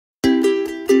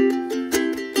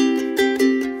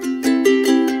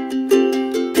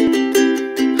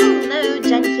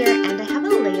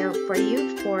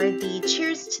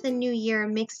share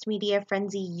a Mixed Media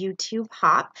Frenzy YouTube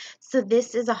hop. So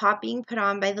this is a hop being put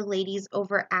on by the ladies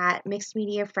over at Mixed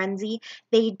Media Frenzy.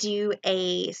 They do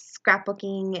a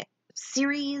scrapbooking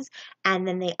series, and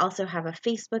then they also have a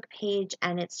Facebook page,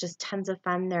 and it's just tons of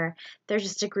fun. They're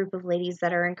just a group of ladies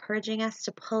that are encouraging us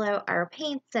to pull out our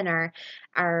paints and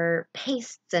our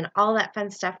pastes and all that fun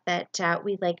stuff that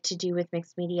we like to do with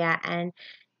mixed media,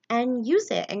 and use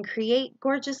it and create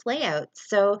gorgeous layouts.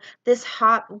 So this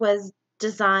hop was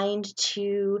designed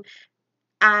to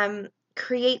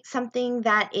create something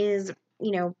that is,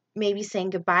 maybe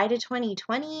saying goodbye to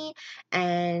 2020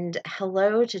 and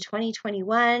hello to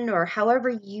 2021, or however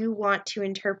you want to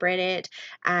interpret it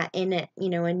in a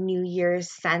New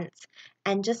Year's sense,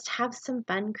 and just have some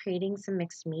fun creating some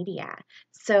mixed media.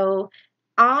 So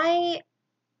I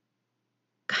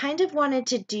kind of wanted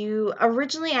to do,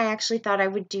 originally I actually thought I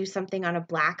would do something on a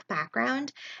black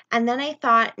background, and then I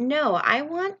thought, no, I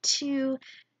want to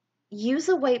use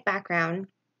a white background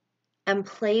and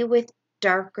play with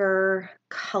darker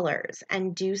colors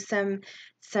and do some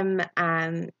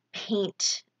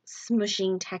paint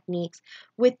smushing techniques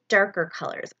with darker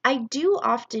colors. I do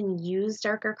often use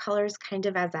darker colors kind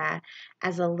of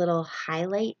as a little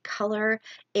highlight color.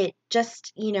 It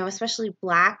just, especially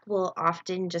black will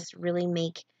often just really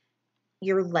make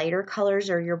your lighter colors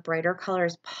or your brighter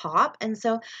colors pop. And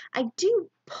so I do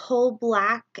pull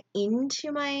black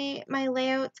into my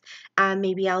layouts.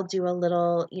 Maybe I'll do a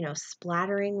little,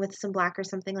 splattering with some black or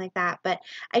something like that. But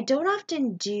I don't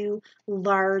often do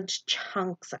large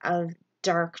chunks of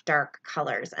dark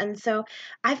colors. And so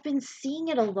I've been seeing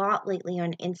it a lot lately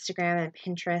on Instagram and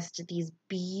Pinterest, these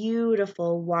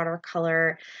beautiful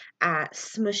watercolor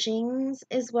smushings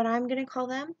is what I'm going to call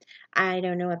them. I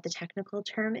don't know what the technical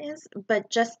term is, but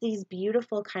just these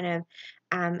beautiful kind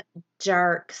of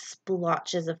dark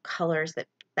splotches of colors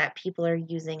that people are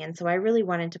using. And so I really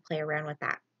wanted to play around with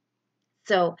that.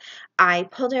 So I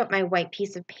pulled out my white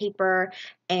piece of paper,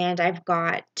 and I've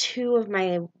got two of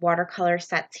my watercolor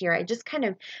sets here.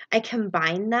 I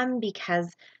combine them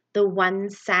because the one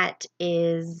set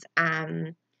is,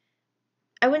 I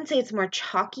wouldn't say it's more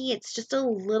chalky, it's just a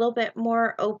little bit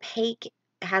more opaque.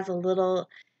 It has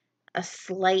a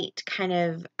slight kind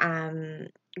of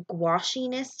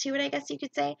gouachiness to it, I guess you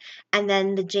could say. And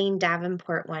then the Jane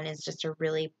Davenport one is just a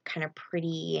really kind of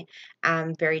pretty,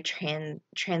 very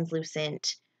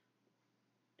translucent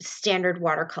standard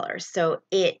watercolor. So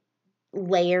it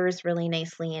layers really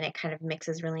nicely and it kind of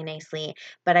mixes really nicely.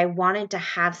 But I wanted to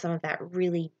have some of that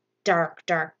really dark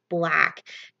black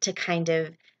to kind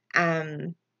of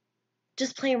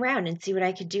just play around and see what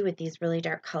I could do with these really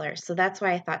dark colors. So that's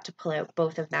why I thought to pull out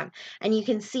both of them. And you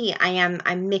can see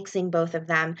I'm mixing both of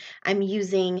them. I'm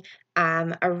using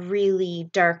a really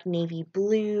dark navy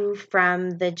blue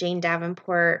from the Jane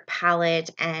Davenport palette,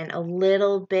 and a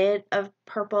little bit of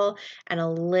purple and a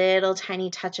little tiny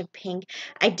touch of pink.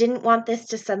 I didn't want this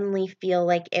to suddenly feel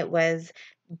like it was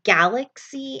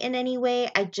galaxy in any way.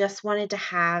 I just wanted to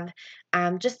have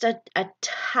just a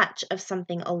touch of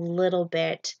something a little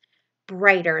bit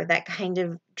brighter that kind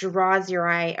of draws your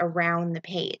eye around the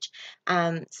page.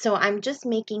 So I'm just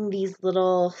making these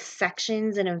little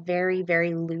sections in a very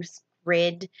loose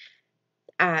grid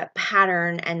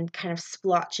pattern and kind of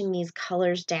splotching these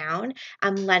colors down.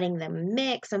 I'm letting them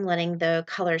mix. I'm letting the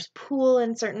colors pool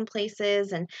in certain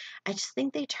places, and I just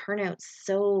think they turn out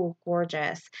so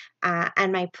gorgeous.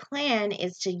 And my plan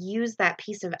is to use that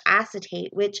piece of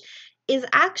acetate, which is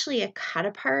actually a cut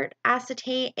apart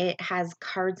acetate. It has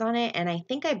cards on it, and I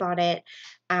think I bought it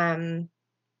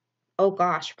oh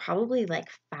gosh, probably like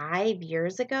 5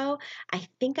 years ago. I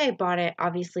think I bought it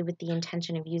obviously with the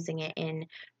intention of using it in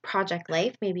Project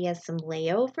Life, maybe as some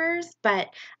layovers, but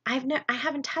I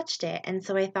haven't touched it. And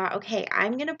so I thought, okay,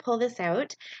 I'm gonna pull this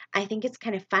out. I think it's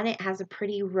kind of fun. It has a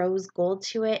pretty rose gold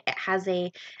to it. It has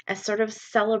a sort of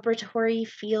celebratory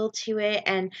feel to it.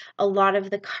 And a lot of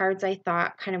the cards I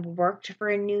thought kind of worked for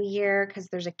a new year because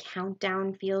there's a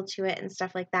countdown feel to it and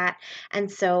stuff like that.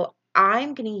 And so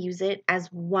I'm going to use it as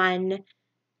one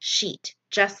sheet,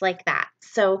 just like that.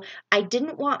 So I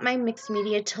didn't want my mixed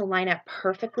media to line up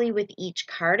perfectly with each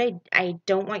card. I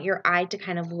don't want your eye to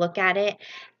kind of look at it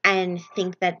and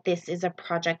think that this is a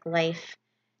Project Life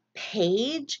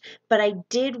page, but I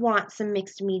did want some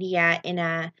mixed media in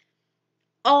a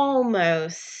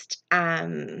almost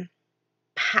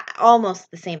almost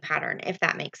the same pattern, if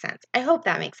that makes sense. I hope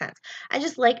that makes sense. I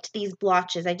just liked these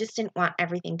blotches. I just didn't want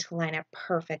everything to line up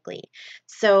perfectly.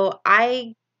 So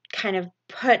I kind of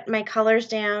put my colors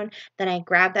down, then I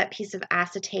grabbed that piece of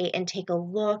acetate and take a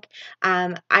look.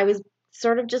 I was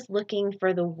sort of just looking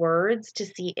for the words to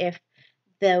see if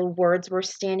the words were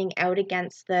standing out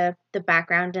against the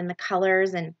background and the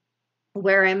colors, and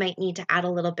where I might need to add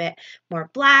a little bit more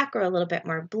black or a little bit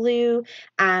more blue.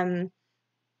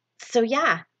 So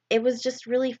yeah, it was just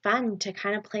really fun to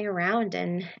kind of play around,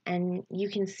 and you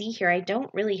can see here I don't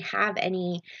really have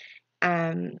any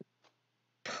um,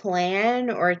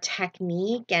 plan or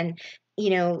technique, and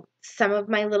some of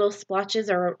my little splotches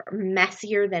are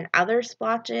messier than other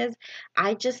splotches.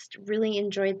 I just really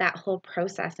enjoyed that whole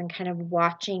process and kind of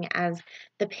watching as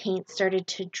the paint started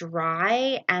to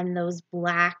dry and those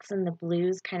blacks and the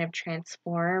blues kind of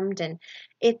transformed, and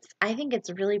I think it's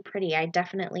really pretty. I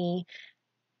definitely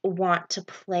want to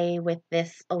play with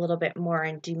this a little bit more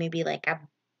and do maybe like a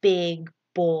big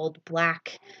bold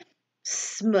black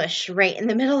smush right in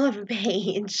the middle of a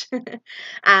page.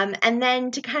 And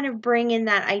then to kind of bring in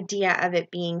that idea of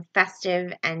it being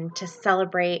festive and to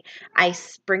celebrate, I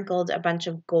sprinkled a bunch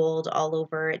of gold all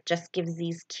over. It just gives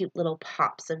these cute little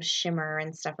pops of shimmer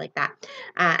and stuff like that.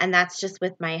 And that's just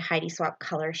with my Heidi Swapp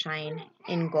Color Shine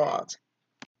in gold.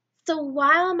 So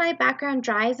while my background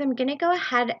dries, I'm going to go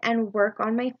ahead and work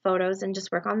on my photos and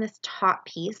just work on this top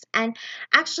piece. And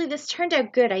actually, this turned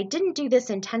out good. I didn't do this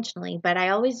intentionally, but I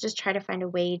always just try to find a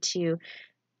way to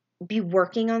be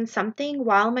working on something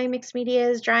while my mixed media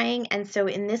is drying. And so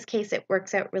in this case, it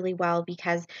works out really well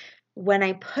because when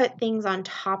I put things on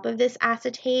top of this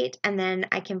acetate and then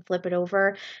I can flip it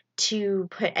over to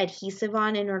put adhesive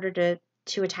on in order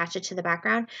to attach it to the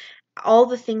background, all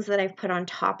the things that I've put on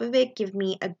top of it give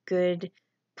me a good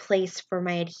place for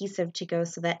my adhesive to go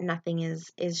so that nothing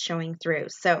is showing through.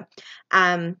 So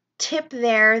tip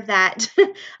there that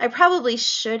I probably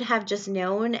should have just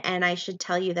known, and I should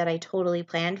tell you that I totally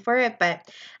planned for it, but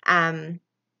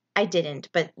I didn't.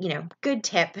 But good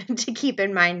tip to keep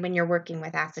in mind when you're working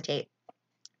with acetate.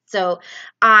 So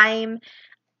I've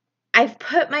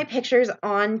put my pictures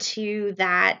onto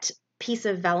that piece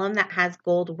of vellum that has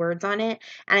gold words on it,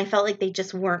 and I felt like they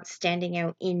just weren't standing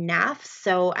out enough.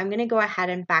 So I'm going to go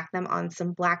ahead and back them on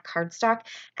some black cardstock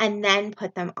and then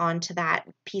put them onto that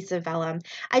piece of vellum.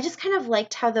 I just kind of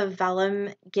liked how the vellum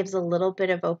gives a little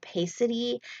bit of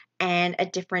opacity and a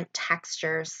different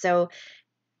texture. So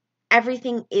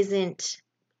everything isn't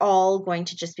all going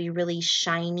to just be really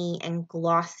shiny and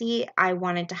glossy. I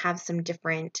wanted to have some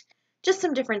different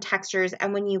textures,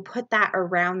 and when you put that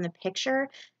around the picture,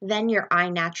 then your eye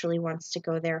naturally wants to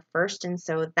go there first, and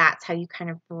so that's how you kind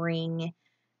of bring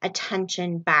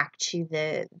attention back to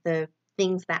the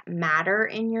things that matter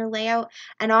in your layout.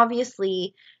 And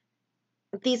obviously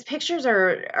these pictures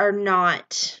are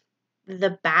not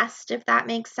the best, if that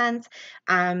makes sense.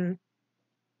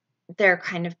 They're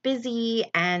kind of busy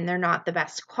and they're not the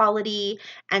best quality,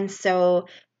 and so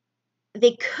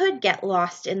they could get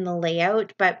lost in the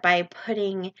layout, but by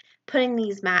putting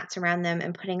these mats around them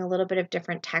and putting a little bit of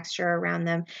different texture around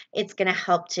them, it's going to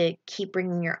help to keep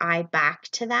bringing your eye back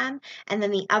to them. And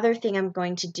then the other thing I'm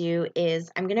going to do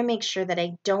is I'm going to make sure that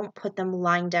I don't put them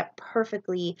lined up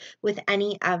perfectly with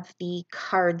any of the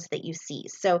cards that you see.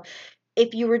 So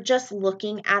if you were just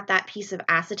looking at that piece of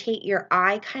acetate, your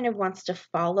eye kind of wants to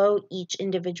follow each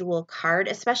individual card,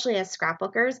 especially as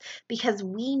scrapbookers, because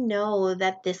we know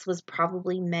that this was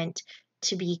probably meant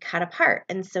to be cut apart.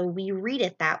 And so we read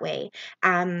it that way.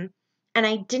 And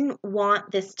I didn't want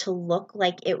this to look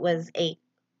like it was a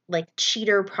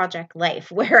cheater Project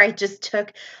Life where I just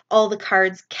took all the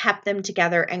cards, kept them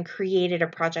together, and created a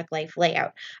Project Life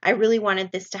layout. I really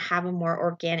wanted this to have a more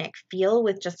organic feel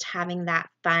with just having that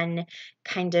fun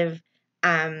kind of,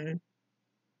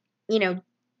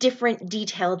 different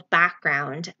detailed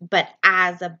background, but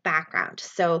as a background.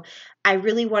 So I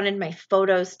really wanted my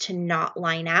photos to not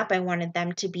line up. I wanted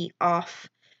them to be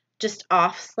just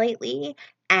off slightly,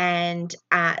 and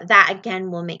that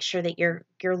again will make sure that you're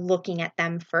looking at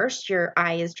them first. Your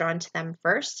eye is drawn to them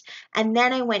first, and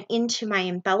then I went into my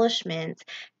embellishments,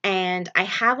 and I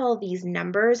have all these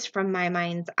numbers from My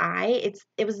Mind's Eye.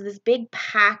 It was this big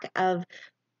pack of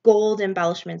gold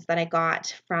embellishments that I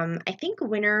got from, I think,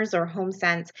 Winners or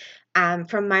HomeSense,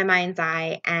 from My Mind's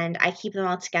Eye, and I keep them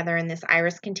all together in this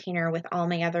iris container with all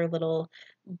my other little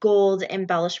gold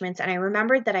embellishments. And I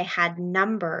remembered that I had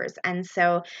numbers, and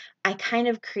so I kind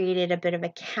of created a bit of a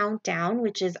countdown,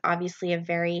 which is obviously a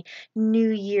very New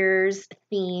Year's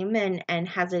theme and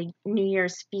has a New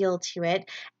Year's feel to it.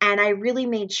 And I really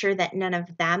made sure that none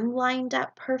of them lined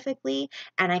up perfectly,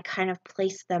 and I kind of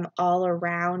placed them all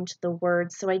around the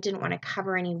words. So I didn't want to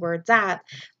cover any words up,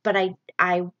 but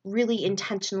I really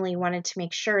intentionally wanted to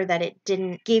make sure that it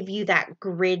didn't give you that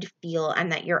grid feel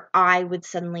and that your eye would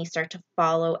suddenly start to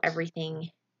follow everything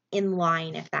in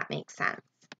line, if that makes sense.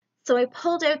 So I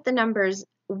pulled out the numbers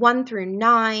 1 through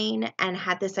 9 and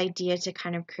had this idea to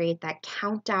kind of create that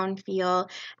countdown feel.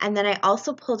 And then I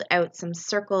also pulled out some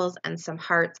circles and some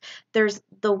hearts. There's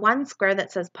the one square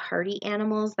that says party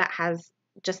animals that has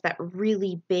just that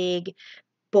really big,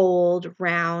 bold,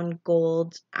 round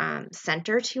gold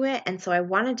center to it. And so I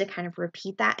wanted to kind of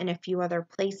repeat that in a few other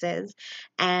places.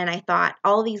 And I thought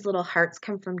all these little hearts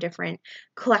come from different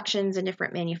collections and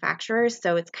different manufacturers.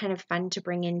 So it's kind of fun to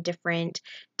bring in different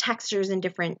textures and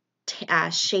different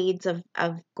shades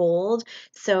of gold.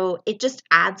 So it just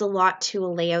adds a lot to a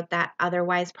layout that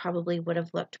otherwise probably would have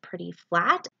looked pretty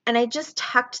flat. And I just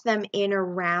tucked them in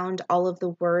around all of the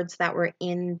words that were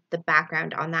in the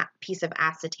background on that piece of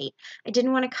acetate. I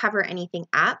didn't want to cover anything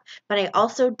up, but I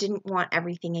also didn't want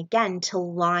everything again to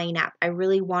line up. I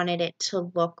really wanted it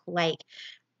to look like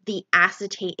the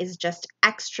acetate is just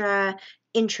extra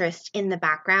interest in the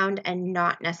background and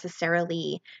not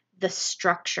necessarily the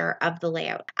structure of the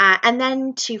layout. And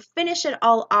then to finish it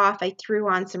all off, I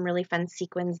threw on some really fun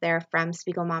sequins there from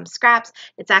Spiegel Mom Scraps.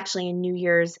 It's actually a New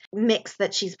Year's mix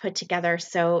that she's put together,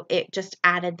 so it just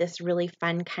added this really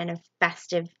fun kind of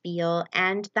festive feel.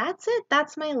 And that's it.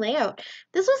 That's my layout.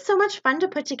 This was so much fun to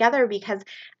put together because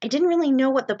I didn't really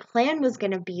know what the plan was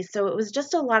going to be, so it was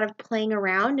just a lot of playing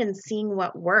around and seeing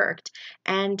what worked.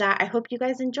 And I hope you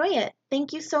guys enjoy it.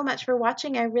 Thank you so much for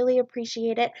watching. I really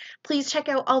appreciate it. Please check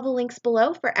out all the links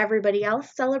below for everybody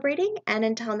else celebrating. And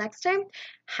until next time,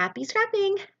 happy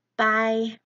scrapping. Bye.